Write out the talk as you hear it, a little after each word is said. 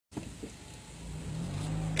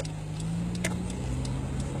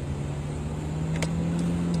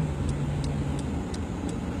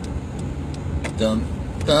dum,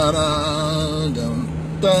 da-da, dum,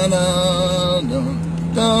 da-da,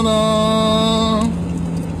 dum, da-da.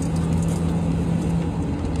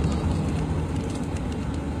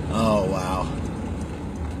 Oh, wow.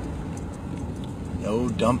 No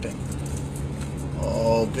dumping.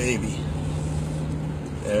 Oh, baby.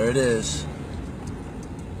 There it is.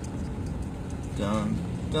 Dun,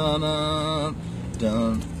 dun, dun,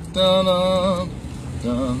 dun, dun,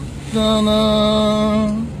 dun, dun,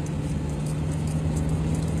 dun.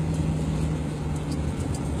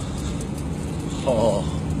 Oh,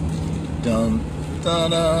 dun, dun,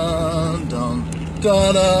 dun, dun,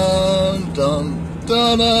 dun, dun,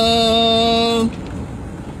 dun, dun.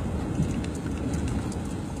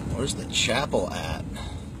 Where's the chapel at?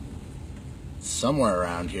 Somewhere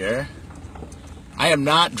around here. I am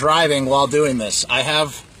not driving while doing this. I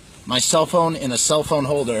have my cell phone in a cell phone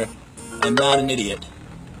holder. I'm not an idiot.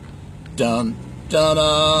 Dun, dun,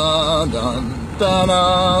 dun, dun,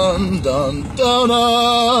 dun, dun, dun,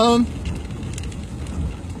 dun.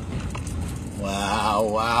 Wow,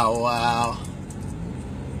 wow, wow.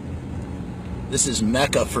 This is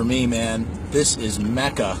Mecca for me, man. This is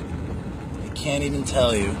Mecca. I can't even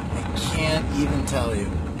tell you. I can't even tell you.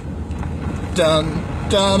 Dun,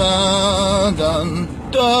 dun, dun, dun,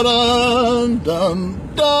 dun, dun,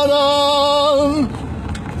 dun, dun.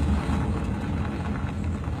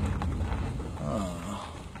 I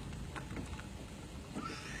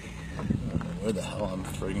don't know where the hell I'm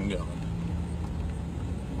friggin' going.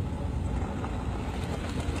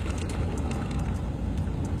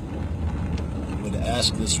 I would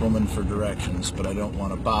ask this woman for directions, but I don't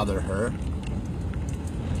want to bother her.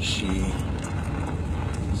 She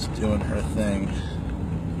is doing her thing.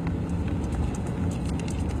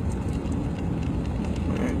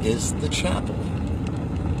 Where is the chapel?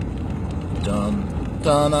 Dun,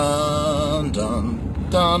 dun, dun, dun,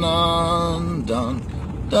 dun, dun, dun,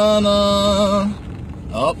 dun.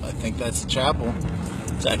 Oh, I think that's the chapel.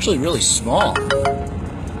 It's actually really small.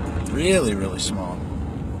 Really, really small.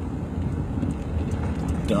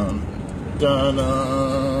 Dun, dun,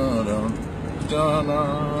 dun, dun, dun,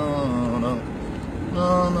 dun,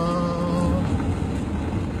 dun, dun.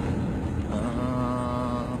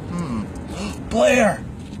 Blair!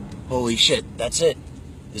 Holy shit, that's it.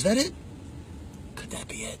 Is that it? Could that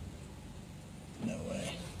be it? No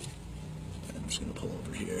way. I'm just gonna pull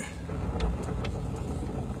over here.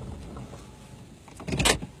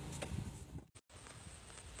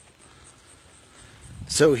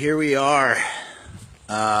 So here we are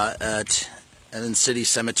at Evans City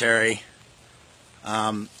Cemetery.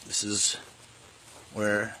 This is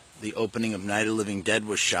where the opening of Night of the Living Dead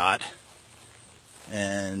was shot.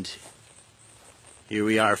 And here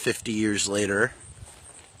we are 50 years later.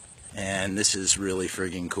 And this is really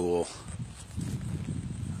friggin' cool.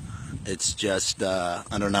 It's just, I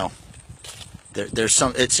don't know.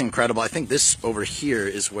 It's incredible. I think this over here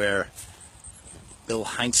is where Bill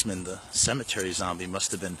Heintzman, the cemetery zombie,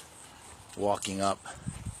 must have been walking up,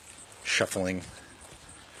 shuffling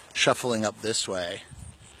up this way.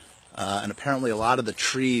 And apparently a lot of the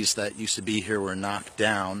trees that used to be here were knocked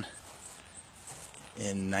down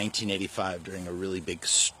in 1985 during a really big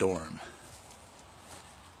storm.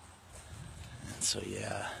 And so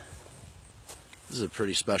yeah, this is a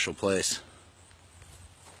pretty special place.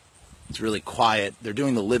 It's really quiet. They're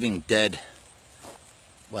doing the Living Dead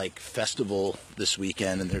festival this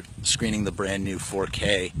weekend, and they're screening the brand new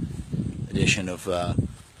 4K edition of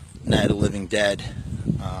Night of the Living Dead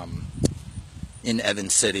in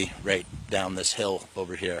Evans City, right down this hill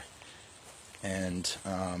over here. And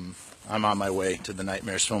I'm on my way to the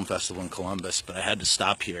Nightmares Film Festival in Columbus, but I had to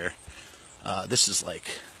stop here. This is like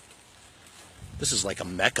a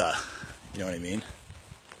mecca, you know what I mean?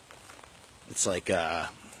 It's like a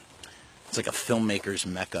filmmaker's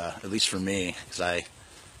mecca, at least for me, because I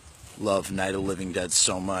love Night of the Living Dead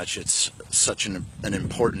so much. It's such an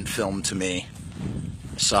important film to me.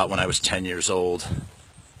 I saw it when I was 10 years old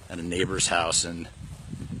at a neighbor's house, and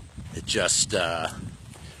it just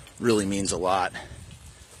really means a lot.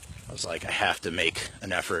 I was like, I have to make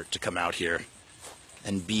an effort to come out here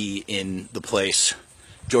and be in the place.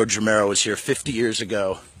 George Romero was here 50 years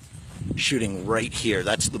ago, shooting right here.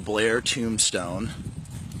 That's the Blair tombstone.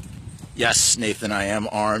 Yes, Nathan, I am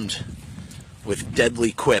armed with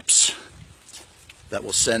deadly quips that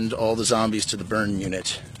will send all the zombies to the burn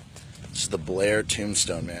unit. This is the Blair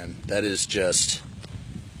tombstone, man. That is just,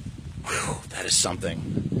 whew, that is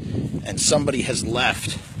something. And somebody has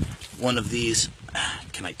left one of these.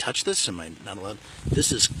 Can I touch this? Am I not allowed?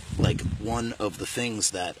 This is like one of the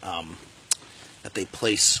things that that they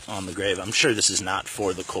place on the grave. I'm sure this is not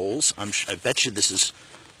for the coals. I bet you this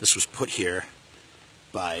was put here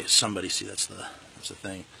by somebody. See, that's the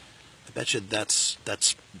thing. I bet you that's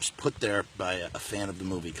put there by a fan of the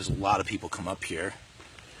movie, because a lot of people come up here.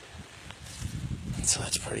 So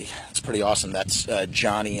that's pretty awesome. That's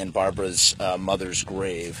Johnny and Barbara's mother's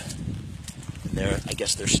grave. And I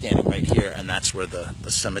guess they're standing right here, and that's where the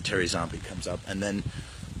cemetery zombie comes up. And then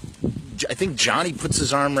I think Johnny puts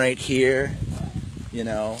his arm right here, you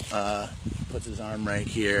know, puts his arm right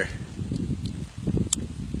here.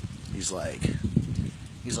 He's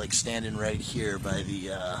like standing right here by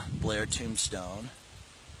the Blair tombstone.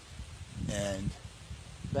 And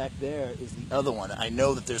back there is the other one. I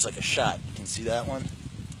know that there's like a shot. You can see that one?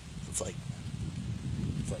 It's like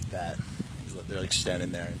that. They're like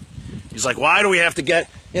standing there. He's like, why do we have to get,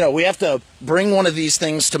 we have to bring one of these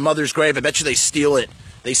things to Mother's grave? I bet you they steal it.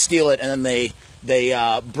 They steal it, and then they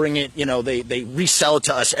bring it, they resell it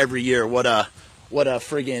to us every year. What a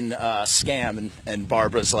friggin' scam. And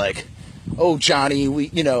Barbara's like, oh, Johnny, we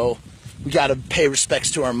got to pay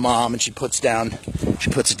respects to our mom. And she puts it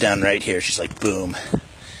down right here. She's like, boom.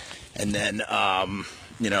 And then,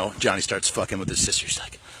 Johnny starts fucking with his sister. She's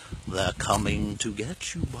like, they're coming to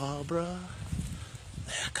get you, Barbara.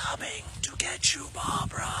 They're coming to get you,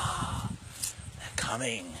 Barbara. They're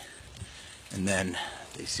coming. And then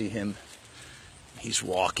they see him. He's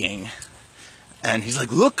walking. And he's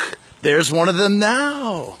like, look, there's one of them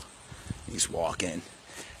now. He's walking. And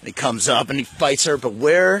he comes up and he fights her. But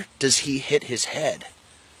where does he hit his head?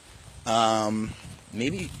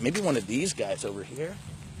 Maybe one of these guys over here.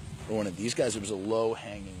 Or one of these guys. It was a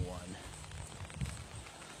low-hanging one.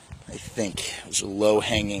 I think it was a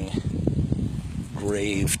low-hanging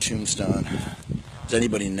grave tombstone. Does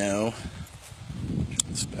anybody know?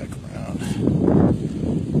 Let's back around.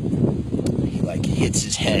 He like hits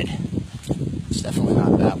his head. It's definitely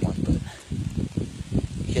not that one, but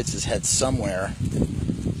he hits his head somewhere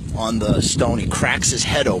on the stone. He cracks his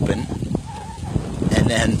head open, and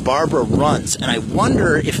then Barbara runs. And I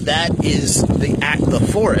wonder if that is the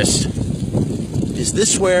forest. Is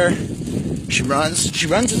this where she runs? She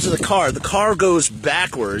runs into the car. The car goes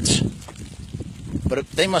backwards. But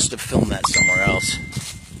they must have filmed that somewhere else.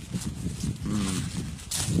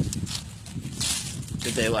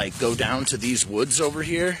 Did they like go down to these woods over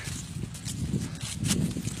here?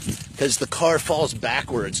 Because the car falls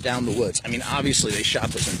backwards down the woods. I mean, obviously they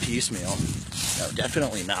shot this in piecemeal. No,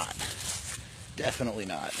 definitely not. Definitely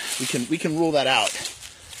not. We can rule that out.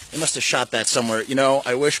 They must have shot that somewhere.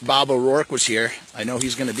 I wish Bob O'Rourke was here. I know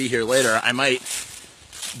he's going to be here later. I might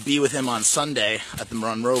be with him on Sunday at the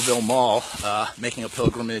Monroeville Mall, making a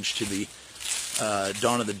pilgrimage to the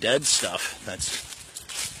Dawn of the Dead stuff that's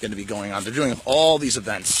going to be going on. They're doing all these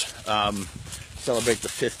events, celebrate the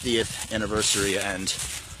 50th anniversary and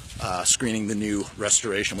screening the new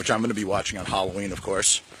restoration, which I'm going to be watching on Halloween, of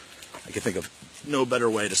course. I can think of no better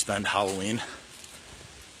way to spend Halloween.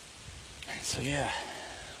 So yeah,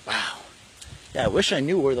 wow. Yeah, I wish I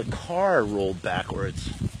knew where the car rolled backwards.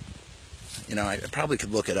 I probably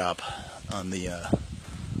could look it up on the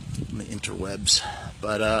interwebs.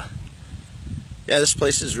 But, yeah, this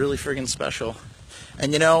place is really friggin' special.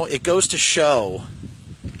 And, it goes to show,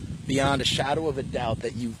 beyond a shadow of a doubt,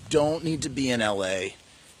 that you don't need to be in L.A.,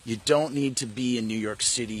 you don't need to be in New York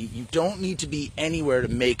City, you don't need to be anywhere to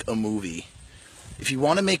make a movie. If you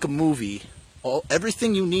want to make a movie,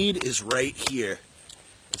 everything you need is right here.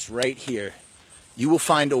 It's right here. You will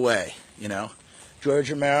find a way,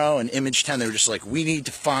 George Romero and Image 10, they were just like, we're going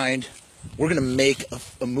to make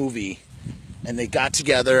a movie. And they got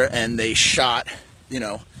together and they shot,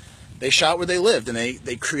 they shot where they lived, and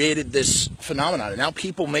they created this phenomenon. And now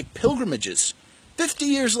people make pilgrimages. 50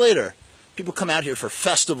 years later, people come out here for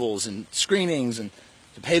festivals and screenings and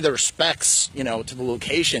to pay their respects, to the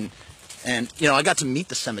location. And, I got to meet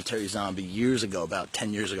the cemetery zombie years ago, about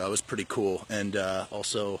 10 years ago. It was pretty cool. And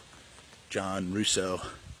also John Russo.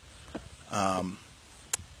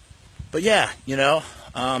 But yeah, and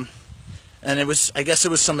I guess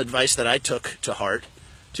it was some advice that I took to heart,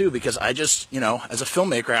 too, because I just, as a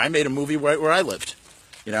filmmaker, I made a movie right where I lived.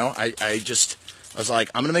 I was like,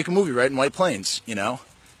 I'm going to make a movie right in White Plains,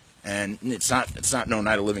 and it's not No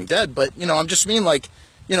Night of Living Dead, but, I'm just mean like,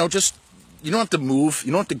 just, you don't have to move,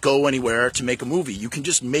 you don't have to go anywhere to make a movie. You can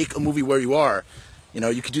just make a movie where you are.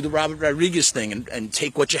 You could do the Robert Rodriguez thing and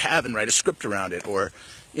take what you have and write a script around it, or,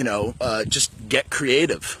 just get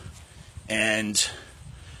creative. And,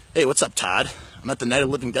 hey, what's up, Todd? I'm at the Night of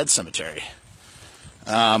Living Dead Cemetery.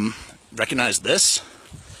 Recognize this?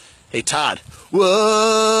 Hey, Todd. Whoa!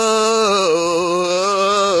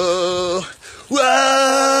 Whoa!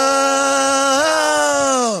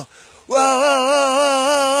 Whoa!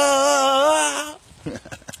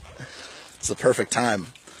 the perfect time.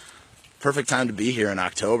 Perfect time to be here in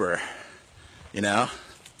October, you know?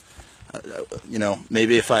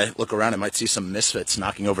 Maybe if I look around I might see some misfits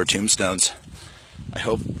knocking over tombstones. I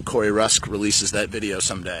hope Corey Rusk releases that video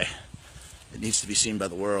someday. It needs to be seen by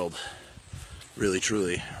the world. Really,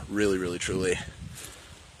 truly. Really, really, truly.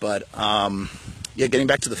 But, yeah, getting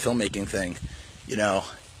back to the filmmaking thing, yeah,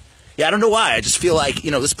 I don't know why. I just feel like,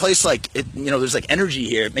 this place, there's like energy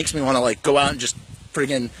here. It makes me want to like go out and just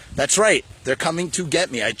friggin', that's right. They're coming to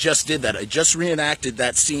get me. I just did that. I just reenacted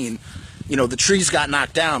that scene. The trees got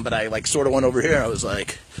knocked down, but I like sort of went over here and I was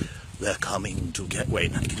like, they're coming to get,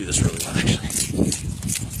 wait, I can do this really well actually.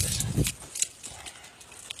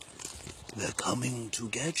 They're coming to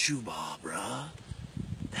get you, Barbara.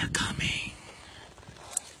 They're coming.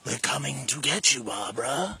 They're coming to get you,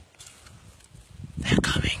 Barbara. They're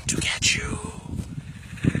coming to get you.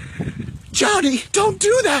 Johnny, don't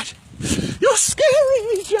do that. You're scaring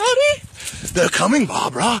me, Johnny. They're coming,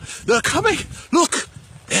 Barbara. They're coming. Look,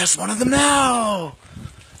 there's one of them now.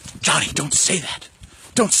 Johnny, don't say that.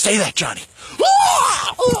 Don't say that, Johnny.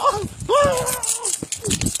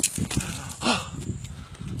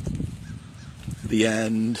 The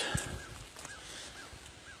end.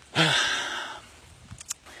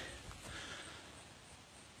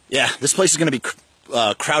 Yeah, this place is going to be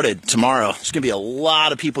crowded tomorrow. There's going to be a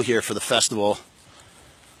lot of people here for the festival,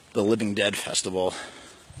 the Living Dead Festival.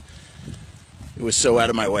 It was so out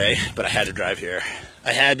of my way, but I had to drive here.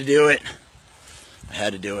 I had to do it. I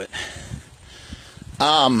had to do it.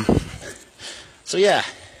 So yeah,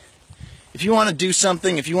 if you want to do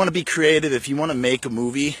something, if you want to be creative, if you want to make a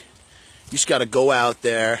movie, you just got to go out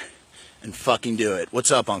there and fucking do it.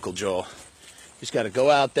 What's up, Uncle Joel? You just got to go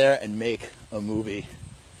out there and make a movie.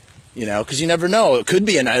 Because you never know. It could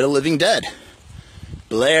be a Night of Living Dead.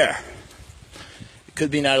 Blair. It could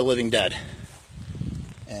be Night of Living Dead.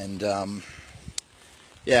 And,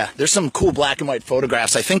 yeah, there's some cool black and white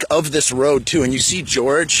photographs, I think, of this road, too. And you see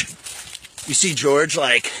George,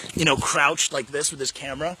 like, crouched like this with his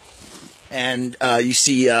camera. And you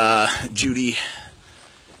see Judith,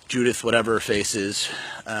 whatever her face is,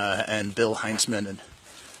 and Bill Heinzman and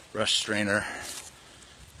Rush Strainer.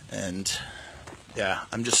 And... yeah,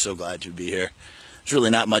 I'm just so glad to be here. There's really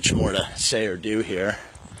not much more to say or do here.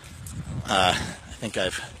 I think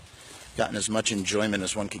I've gotten as much enjoyment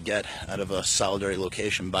as one could get out of a solitary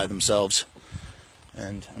location by themselves.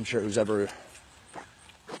 And I'm sure who's ever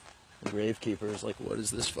a gravekeeper is like, what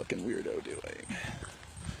is this fucking weirdo doing?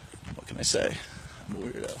 What can I say? I'm a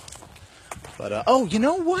weirdo. But, oh, you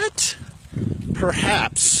know what?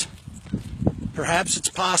 Perhaps it's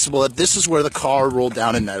possible that this is where the car rolled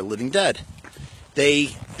down in Night of Living Dead.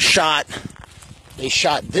 They shot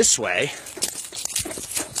this way.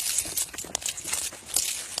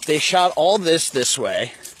 They shot all this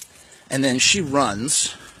way, and then she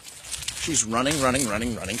runs. She's running.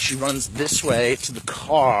 She runs this way to the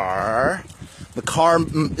car. The car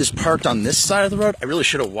is parked on this side of the road. I really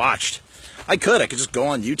should have watched. I could just go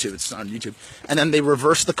on YouTube. It's not on YouTube. And then they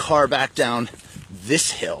reverse the car back down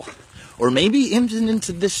this hill, or maybe even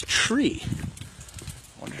into this tree.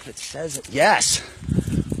 I wonder if it says it. Yes.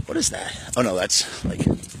 What is that? Oh no, that's like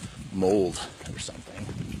mold or something.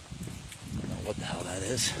 I don't know what the hell that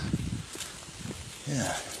is.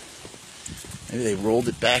 Yeah. Maybe they rolled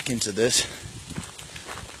it back into this.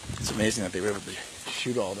 It's amazing that they were able to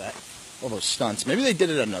shoot all those stunts. Maybe they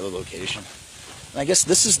did it at another location. And I guess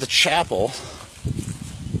this is the chapel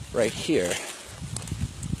right here.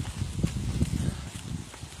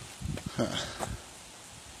 Huh.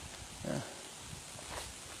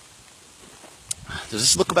 Does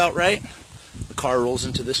this look about right? The car rolls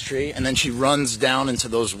into this tree, and then she runs down into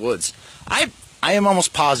those woods. I am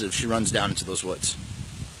almost positive she runs down into those woods.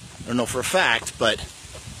 I don't know for a fact, but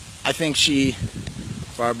I think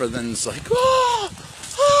Barbara then's like, ah!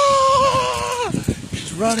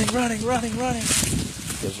 She's running.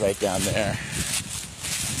 Goes right down there.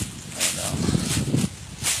 I don't know.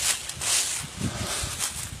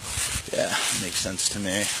 Yeah, makes sense to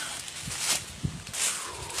me.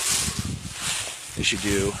 They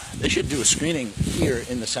should do a screening here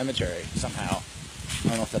in the cemetery somehow. I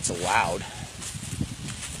don't know if that's allowed.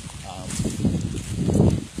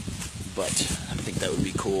 But I think that would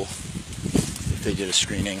be cool if they did a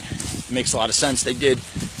screening. It makes a lot of sense.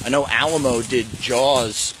 I know Alamo did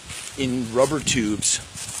Jaws in rubber tubes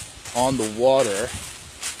in the water.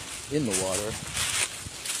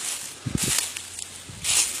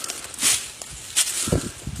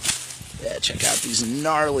 Yeah, check out these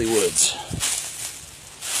gnarly woods.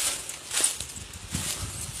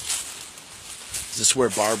 Is this where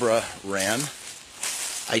Barbara ran?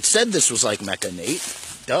 I said this was like Mecca, Nate.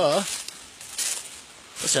 Duh.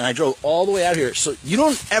 Listen, I drove all the way out here, so you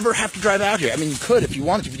don't ever have to drive out here. I mean, you could if you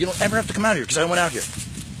wanted to, but you don't ever have to come out here, because I went out here.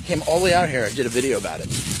 Came all the way out here, I did a video about it.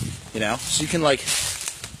 You know? So you can, like,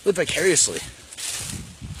 live vicariously.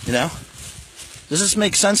 You know? Does this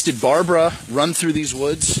make sense? Did Barbara run through these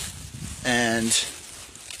woods and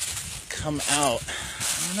come out?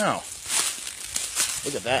 I don't know.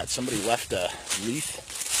 Look at that. Somebody left a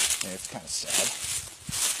wreath. Yeah, it's kind of sad.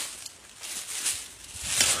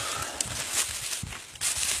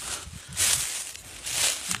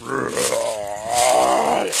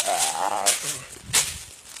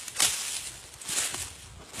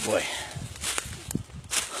 Boy.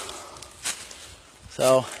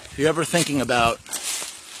 So, if you're ever thinking about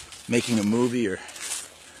making a movie or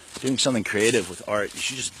doing something creative with art, you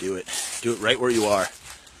should just do it. Do it right where you are.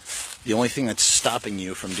 The only thing that's stopping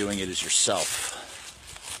you from doing it is yourself.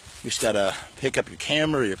 You just gotta pick up your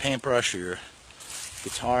camera or your paintbrush or your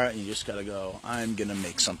guitar, and you just gotta go, I'm gonna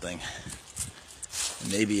make something.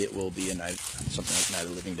 And maybe it will be something like Night of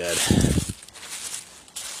the Living Dead.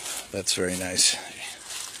 That's very nice.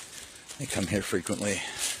 I come here frequently.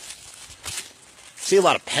 See a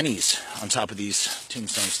lot of pennies on top of these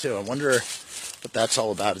tombstones too. I wonder what that's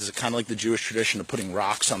all about. Is it kind of like the Jewish tradition of putting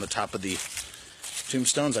rocks on the top of the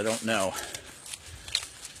tombstones? I don't know.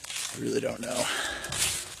 I really don't know.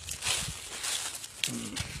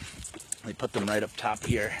 They put them right up top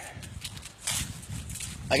here.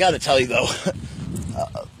 I gotta tell you though,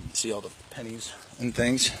 see all the pennies and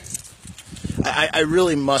things? I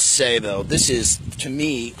really must say though, this is, to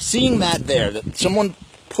me, seeing that there, that someone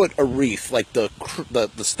put a wreath, like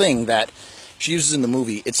this thing that she uses in the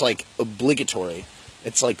movie, it's like obligatory.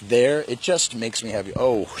 It's like there, it just makes me happy.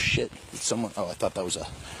 Oh shit, someone, oh, I thought that was a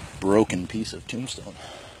broken piece of tombstone.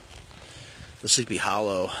 The Sleepy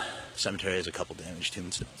Hollow Cemetery has a couple damaged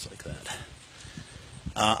tombstones like that.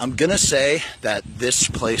 I'm gonna say that this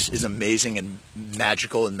place is amazing and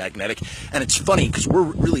magical and magnetic, and it's funny because we're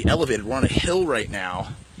really elevated. We're on a hill right now,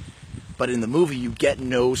 but in the movie you get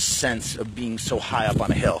no sense of being so high up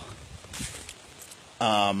on a hill.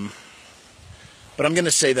 But I'm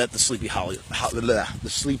gonna say that the Sleepy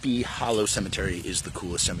Hollow Cemetery is the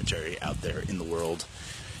coolest cemetery out there in the world,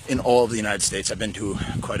 in all of the United States. I've been to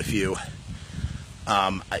quite a few.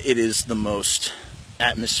 It is the most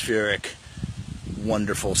atmospheric,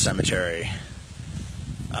 wonderful cemetery,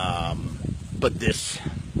 but this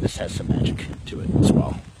has some magic to it as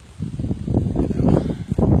well. You know?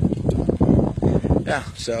 Yeah,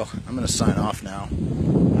 so I'm gonna sign off now.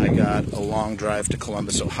 I got a long drive to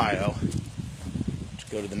Columbus, Ohio, to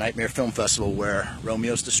go to the Nightmare Film Festival, where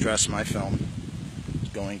Romeo's Distress, my film, is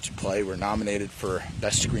going to play. We're nominated for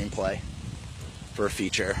Best Screenplay for a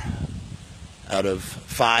feature out of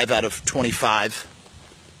 5 out of 25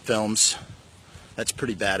 films. That's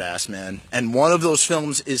pretty badass, man. And one of those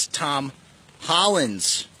films is Tom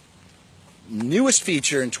Holland's newest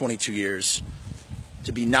feature in 22 years.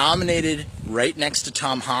 To be nominated right next to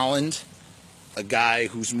Tom Holland, a guy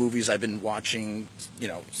whose movies I've been watching, you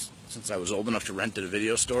know, since I was old enough to rent at a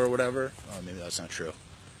video store or whatever. Oh, maybe that's not true.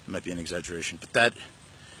 It might be an exaggeration. But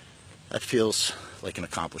that feels like an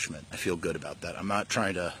accomplishment. I feel good about that. I'm not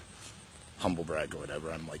trying to humble brag or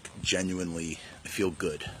whatever. I'm like, genuinely, I feel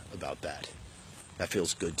good about that. That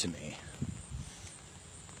feels good to me.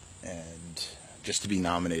 And just to be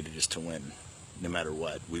nominated is to win, no matter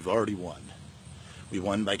what. We've already won. We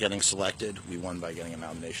won by getting selected. We won by getting a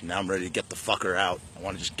nomination. Now I'm ready to get the fucker out. I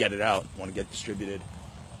want to just get it out. I want to get distributed.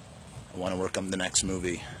 I want to work on the next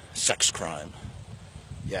movie, Sex Crime.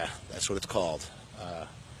 Yeah, that's what it's called.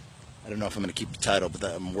 I don't know if I'm going to keep the title, but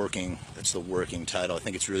that's the working title. I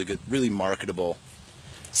think it's really good, really marketable.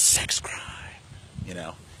 Sex Crime, you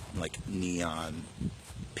know, in like neon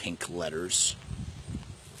pink letters.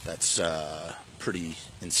 That's pretty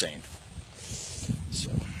insane. So,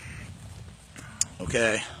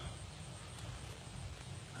 okay.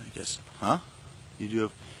 I guess, huh? You do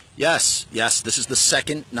have, yes, this is the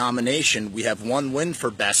second nomination. We have one win for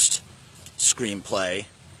Best Screenplay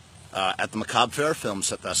at the Macabre Faire Film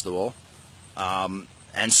Festival.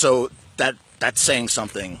 And so that's saying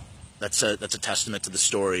something. That's a testament to the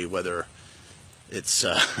story, whether it's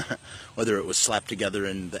whether it was slapped together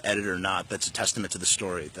in the edit or not. That's a testament to the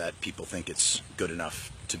story that people think it's good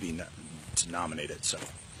enough to be to nominate it. So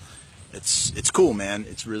it's cool, man.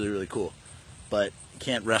 It's really, really cool. But you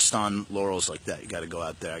can't rest on laurels like that. You got to go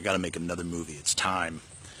out there. I got to make another movie. It's time.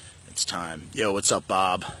 It's time. Yo, what's up,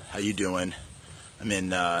 Bob? How you doing? I'm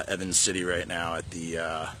in Evans City right now at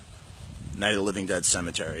the Night of the Living Dead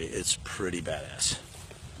Cemetery. It's pretty badass.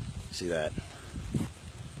 See that?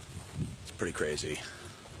 It's pretty crazy.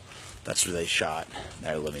 That's where they shot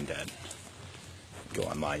Night of the Living Dead. Go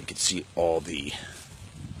online, you can see all the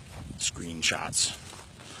screenshots.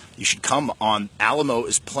 You should come on. Alamo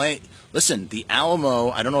is playing. Listen, the Alamo,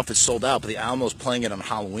 I don't know if it's sold out, but the Alamo is playing it on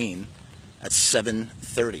Halloween at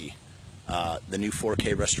 7:30. The new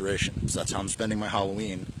 4K restoration. So that's how I'm spending my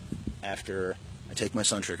Halloween after I take my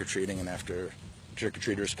son trick-or-treating and after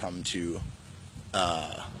trick-or-treaters come to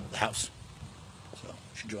the house. So you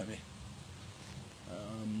should join me.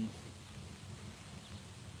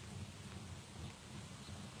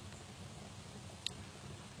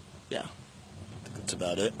 Yeah, I think that's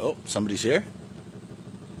about it. Oh, somebody's here.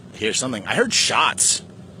 I hear something. I heard shots.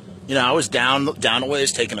 You know, I was down a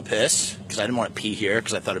ways taking a piss because I didn't want to pee here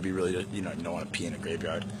because I thought it'd be really, you don't want to pee in a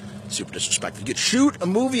graveyard. Super disrespectful. You could shoot a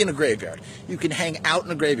movie in a graveyard. You can hang out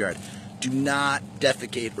in a graveyard. Do not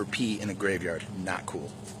defecate or pee in a graveyard. Not cool.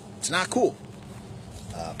 It's not cool.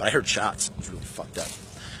 But I heard shots. It was really fucked up.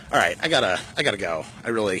 All right, I gotta go.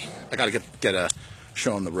 I gotta get a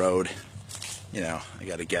show on the road. You know, I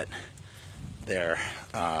gotta get there.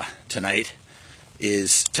 Tonight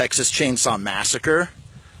is Texas Chainsaw Massacre,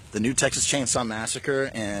 the new Texas Chainsaw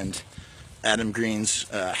Massacre, and Adam Green's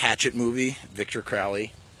Hatchet movie, Victor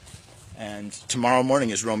Crowley. And tomorrow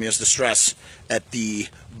morning is Romeo's Distress at the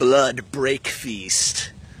Blood Break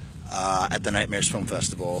Feast at the Nightmares Film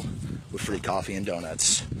Festival with free coffee and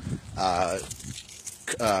donuts.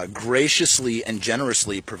 Graciously and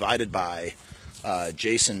generously provided by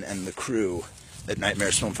Jason and the crew at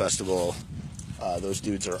Nightmares Film Festival. Those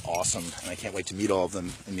dudes are awesome, and I can't wait to meet all of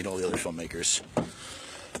them and meet all the other filmmakers.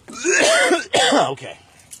 Okay.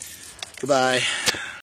 Goodbye.